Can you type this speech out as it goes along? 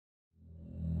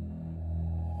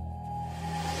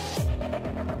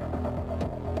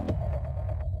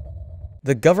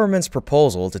The government's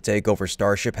proposal to take over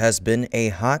Starship has been a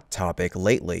hot topic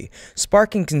lately,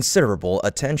 sparking considerable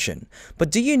attention.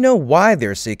 But do you know why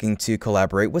they're seeking to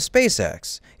collaborate with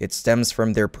SpaceX? It stems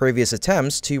from their previous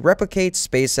attempts to replicate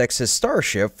SpaceX's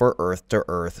Starship for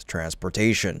Earth-to-Earth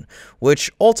transportation,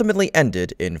 which ultimately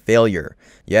ended in failure.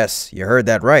 Yes, you heard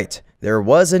that right. There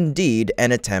was indeed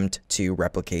an attempt to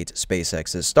replicate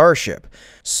SpaceX's Starship.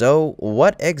 So,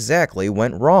 what exactly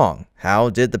went wrong? How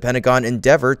did the Pentagon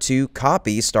endeavor to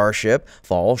copy Starship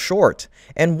fall short?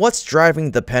 And what's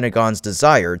driving the Pentagon's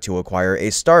desire to acquire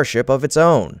a Starship of its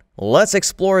own? Let's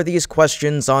explore these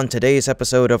questions on today's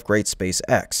episode of Great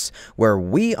SpaceX, where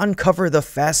we uncover the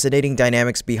fascinating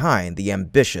dynamics behind the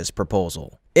ambitious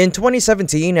proposal. In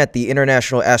 2017, at the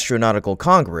International Astronautical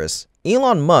Congress,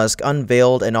 Elon Musk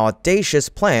unveiled an audacious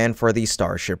plan for the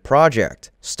Starship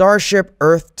project, Starship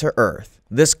Earth-to-Earth.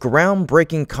 This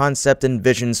groundbreaking concept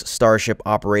envisions Starship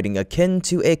operating akin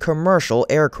to a commercial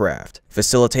aircraft,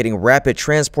 facilitating rapid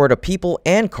transport of people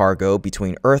and cargo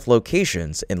between Earth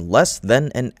locations in less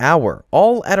than an hour,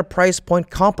 all at a price point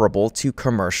comparable to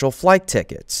commercial flight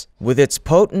tickets. With its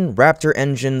potent Raptor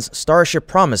engines, Starship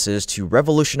promises to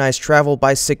revolutionize travel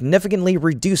by significantly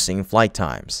reducing flight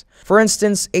times. For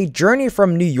instance, a journey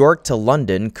from New York to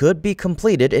London could be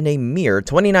completed in a mere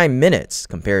 29 minutes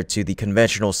compared to the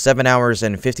conventional 7 hours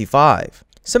and 55.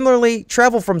 Similarly,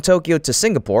 travel from Tokyo to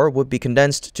Singapore would be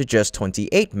condensed to just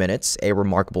 28 minutes, a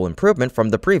remarkable improvement from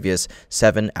the previous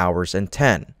 7 hours and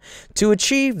 10. To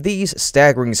achieve these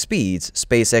staggering speeds,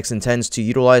 SpaceX intends to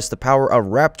utilize the power of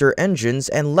Raptor engines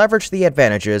and leverage the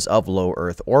advantages of low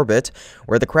Earth orbit,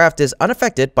 where the craft is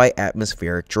unaffected by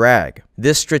atmospheric drag.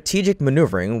 This strategic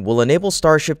maneuvering will enable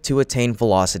Starship to attain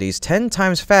velocities 10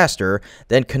 times faster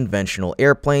than conventional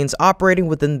airplanes operating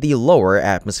within the lower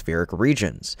atmospheric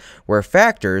regions, where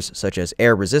factors such as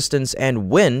air resistance and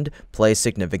wind play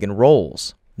significant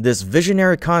roles. This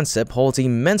visionary concept holds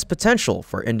immense potential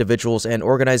for individuals and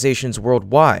organizations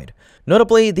worldwide.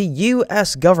 Notably, the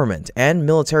US government and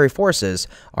military forces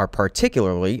are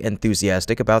particularly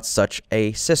enthusiastic about such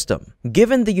a system.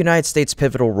 Given the United States'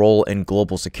 pivotal role in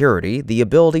global security, the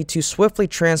ability to swiftly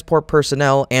transport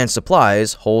personnel and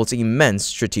supplies holds immense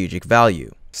strategic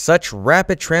value. Such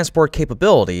rapid transport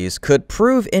capabilities could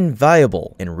prove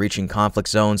invaluable in reaching conflict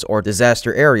zones or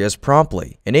disaster areas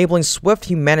promptly, enabling swift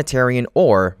humanitarian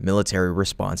or military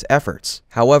response efforts.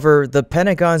 However, the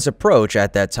Pentagon's approach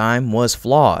at that time was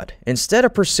flawed. Instead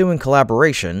of pursuing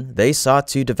collaboration, they sought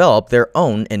to develop their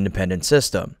own independent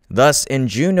system. Thus, in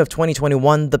June of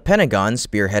 2021, the Pentagon,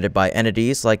 spearheaded by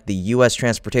entities like the U.S.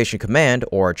 Transportation Command,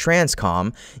 or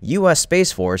TRANSCOM, U.S.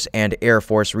 Space Force, and Air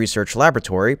Force Research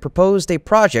Laboratory, proposed a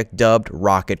project dubbed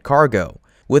Rocket Cargo,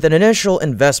 with an initial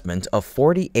investment of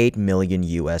 $48 million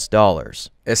US.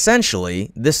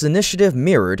 Essentially, this initiative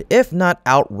mirrored, if not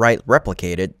outright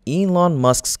replicated, Elon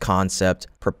Musk's concept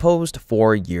proposed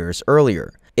 4 years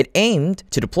earlier. It aimed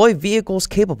to deploy vehicles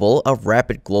capable of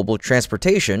rapid global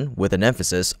transportation with an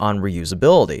emphasis on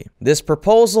reusability. This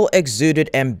proposal exuded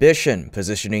ambition,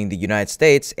 positioning the United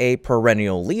States a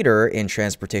perennial leader in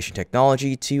transportation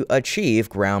technology to achieve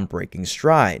groundbreaking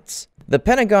strides. The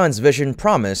Pentagon's vision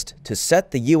promised to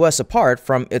set the U.S. apart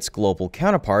from its global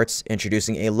counterparts,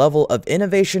 introducing a level of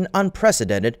innovation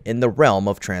unprecedented in the realm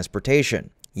of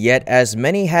transportation. Yet, as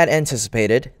many had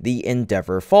anticipated, the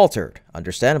endeavor faltered,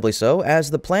 understandably so,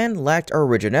 as the plan lacked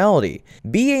originality,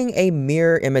 being a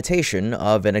mere imitation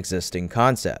of an existing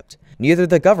concept. Neither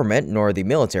the government nor the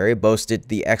military boasted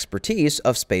the expertise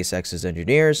of SpaceX's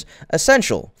engineers,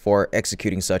 essential for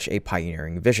executing such a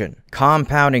pioneering vision.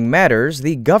 Compounding matters,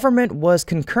 the government was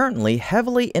concurrently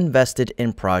heavily invested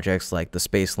in projects like the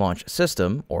Space Launch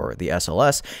System, or the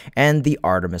SLS, and the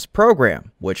Artemis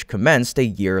program, which commenced a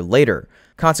year later.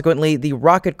 Consequently, the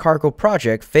Rocket Cargo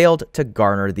project failed to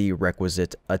garner the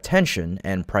requisite attention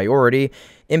and priority,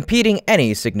 impeding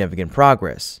any significant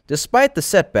progress. Despite the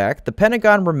setback, the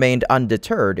Pentagon remained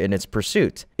undeterred in its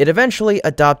pursuit. It eventually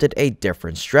adopted a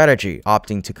different strategy,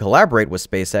 opting to collaborate with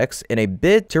SpaceX in a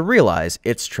bid to realize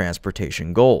its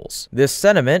transportation goals. This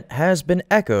sentiment has been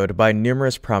echoed by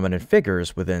numerous prominent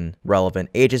figures within relevant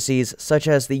agencies such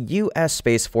as the U.S.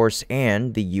 Space Force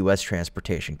and the U.S.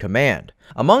 Transportation Command.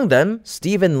 Among them,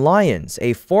 Stephen Lyons,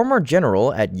 a former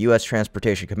general at U.S.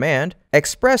 Transportation Command,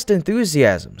 expressed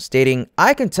enthusiasm, stating,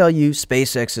 "I can tell you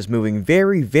SpaceX is moving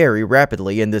very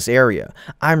rapidly in this area.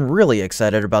 I'm really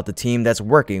excited about the team that's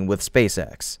working with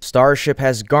SpaceX." Starship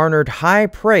has garnered high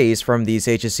praise from these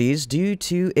agencies due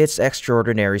to its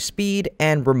extraordinary speed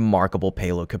and remarkable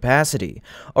payload capacity.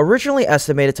 Originally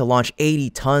estimated to launch 80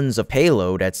 tons of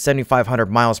payload at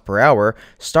 7,500 miles per hour,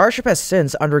 Starship has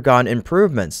since undergone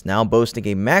improvements, now boasting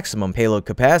a maximum payload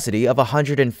capacity of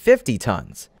 150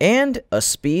 tons and a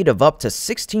speed of up to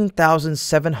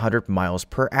 16,700 miles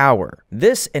per hour.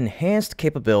 This enhanced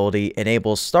capability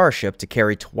enables Starship to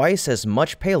carry twice as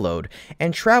much payload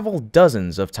and travel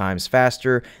dozens of times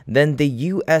faster than the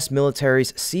US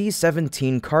military's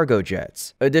C-17 cargo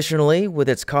jets. Additionally, with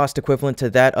its cost equivalent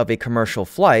to that of a commercial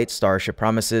flight, Starship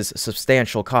promises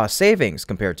substantial cost savings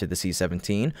compared to the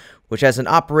C-17, which has an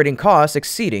operating cost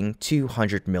exceeding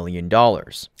 $200 million.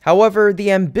 However,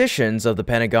 the ambitions of the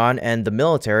Pentagon and the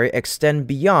military extend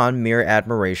beyond mere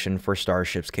admiration for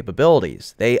Starship's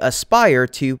capabilities. They aspire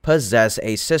to possess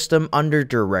a system under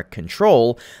direct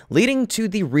control, leading to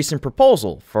the recent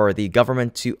proposal for the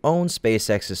government to own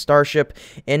SpaceX's Starship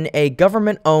in a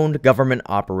government-owned,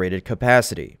 government-operated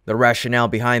capacity. The rationale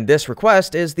behind this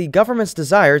request is the government's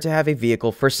desire to have a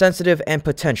vehicle for sensitive and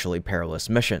potentially perilous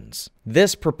missions.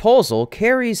 This proposal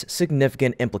carries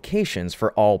significant implications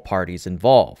for all parties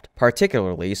involved,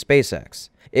 particularly SpaceX.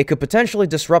 It could potentially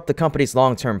disrupt the company's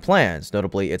long-term plans,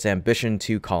 notably its ambition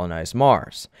to colonize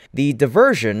Mars. The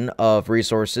diversion of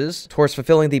resources towards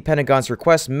fulfilling the Pentagon's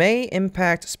request may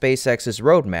impact SpaceX's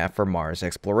roadmap for Mars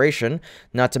exploration,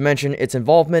 not to mention its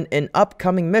involvement in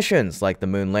upcoming missions like the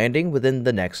moon landing within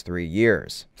the next 3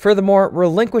 years. Furthermore,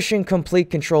 relinquishing complete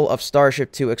control of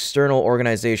Starship to external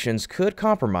organizations could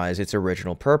compromise its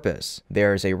original purpose.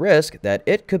 There is a risk that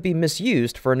it could be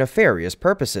misused for nefarious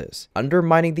purposes,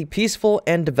 undermining the peaceful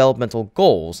and developmental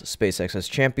goals SpaceX has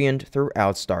championed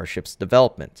throughout Starship's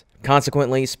development.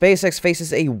 Consequently, SpaceX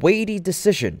faces a weighty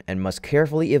decision and must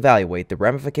carefully evaluate the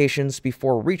ramifications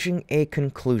before reaching a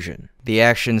conclusion. The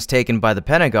actions taken by the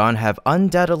Pentagon have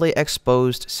undoubtedly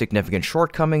exposed significant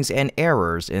shortcomings and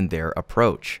errors in their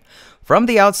approach. From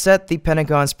the outset, the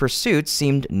Pentagon's pursuit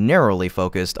seemed narrowly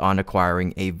focused on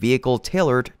acquiring a vehicle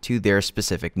tailored to their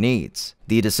specific needs.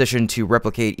 The decision to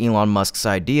replicate Elon Musk's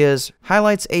ideas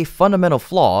highlights a fundamental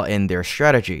flaw in their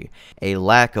strategy, a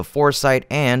lack of foresight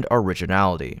and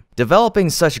originality. Developing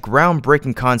such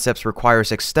groundbreaking concepts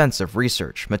requires extensive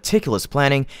research, meticulous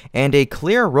planning, and a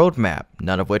clear roadmap,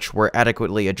 none of which were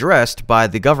adequately addressed by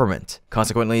the government.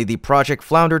 Consequently, the project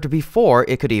floundered before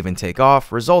it could even take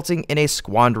off, resulting in a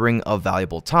squandering of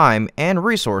valuable time and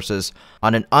resources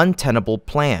on an untenable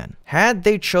plan. Had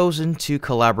they chosen to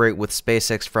collaborate with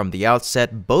SpaceX from the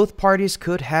outset, both parties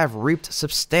could have reaped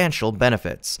substantial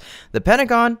benefits. The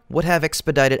Pentagon would have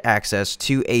expedited access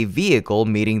to a vehicle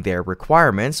meeting their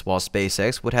requirements, while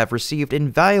SpaceX would have received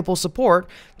invaluable support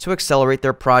to accelerate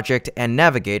their project and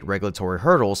navigate regulatory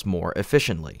hurdles more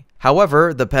efficiently.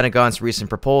 However, the Pentagon's recent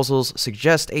proposals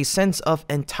suggest a sense of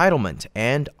entitlement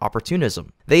and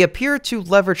opportunism. They appear to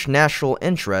leverage national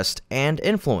interest and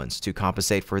influence to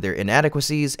compensate for their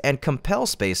inadequacies and compel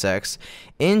SpaceX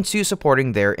into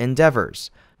supporting their endeavors.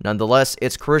 Nonetheless,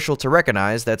 it's crucial to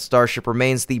recognize that Starship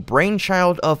remains the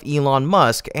brainchild of Elon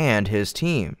Musk and his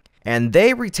team, and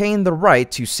they retain the right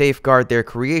to safeguard their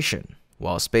creation.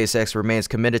 While SpaceX remains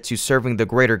committed to serving the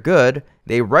greater good,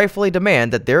 they rightfully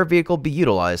demand that their vehicle be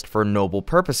utilized for noble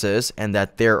purposes and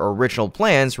that their original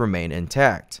plans remain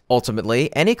intact. Ultimately,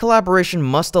 any collaboration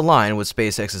must align with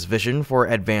SpaceX's vision for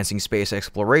advancing space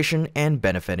exploration and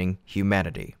benefiting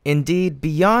humanity. Indeed,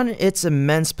 beyond its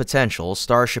immense potential,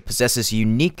 Starship possesses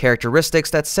unique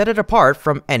characteristics that set it apart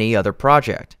from any other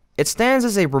project. It stands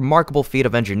as a remarkable feat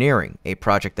of engineering, a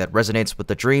project that resonates with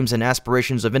the dreams and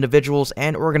aspirations of individuals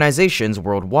and organizations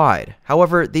worldwide.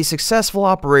 However, the successful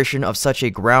operation of such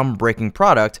a groundbreaking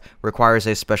product requires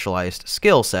a specialized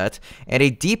skill set and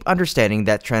a deep understanding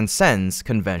that transcends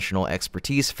conventional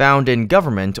expertise found in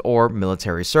government or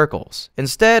military circles.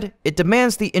 Instead, it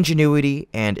demands the ingenuity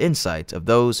and insight of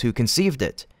those who conceived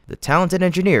it, the talented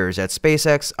engineers at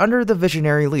SpaceX under the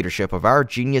visionary leadership of our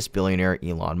genius billionaire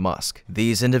Elon Musk.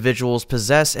 These individuals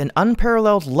possess an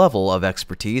unparalleled level of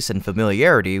expertise and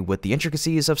familiarity with the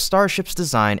intricacies of Starship's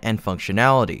design and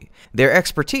functionality. Their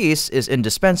expertise is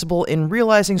indispensable in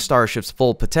realizing Starship's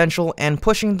full potential and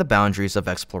pushing the boundaries of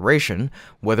exploration,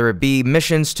 whether it be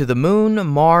missions to the moon,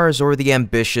 Mars, or the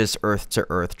ambitious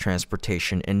Earth-to-Earth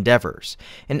transportation endeavors.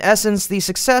 In essence, the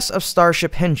success of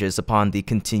Starship hinges upon the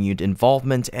continued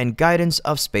involvement and guidance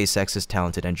of SpaceX's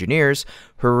talented engineers,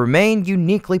 who remain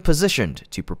uniquely positioned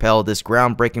to propel this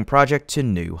groundbreaking project to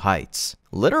new heights.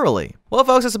 Literally. Well,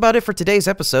 folks, that's about it for today's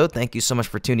episode. Thank you so much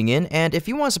for tuning in, and if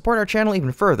you want to support our channel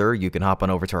even further, you can hop on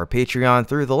over to our Patreon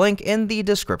through the link in the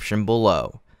description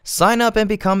below. Sign up and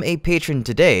become a patron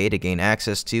today to gain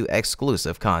access to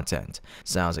exclusive content.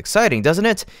 Sounds exciting, doesn't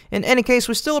it? In any case,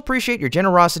 we still appreciate your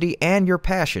generosity and your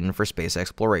passion for space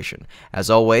exploration.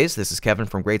 As always, this is Kevin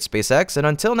from Great SpaceX, and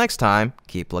until next time,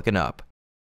 keep looking up.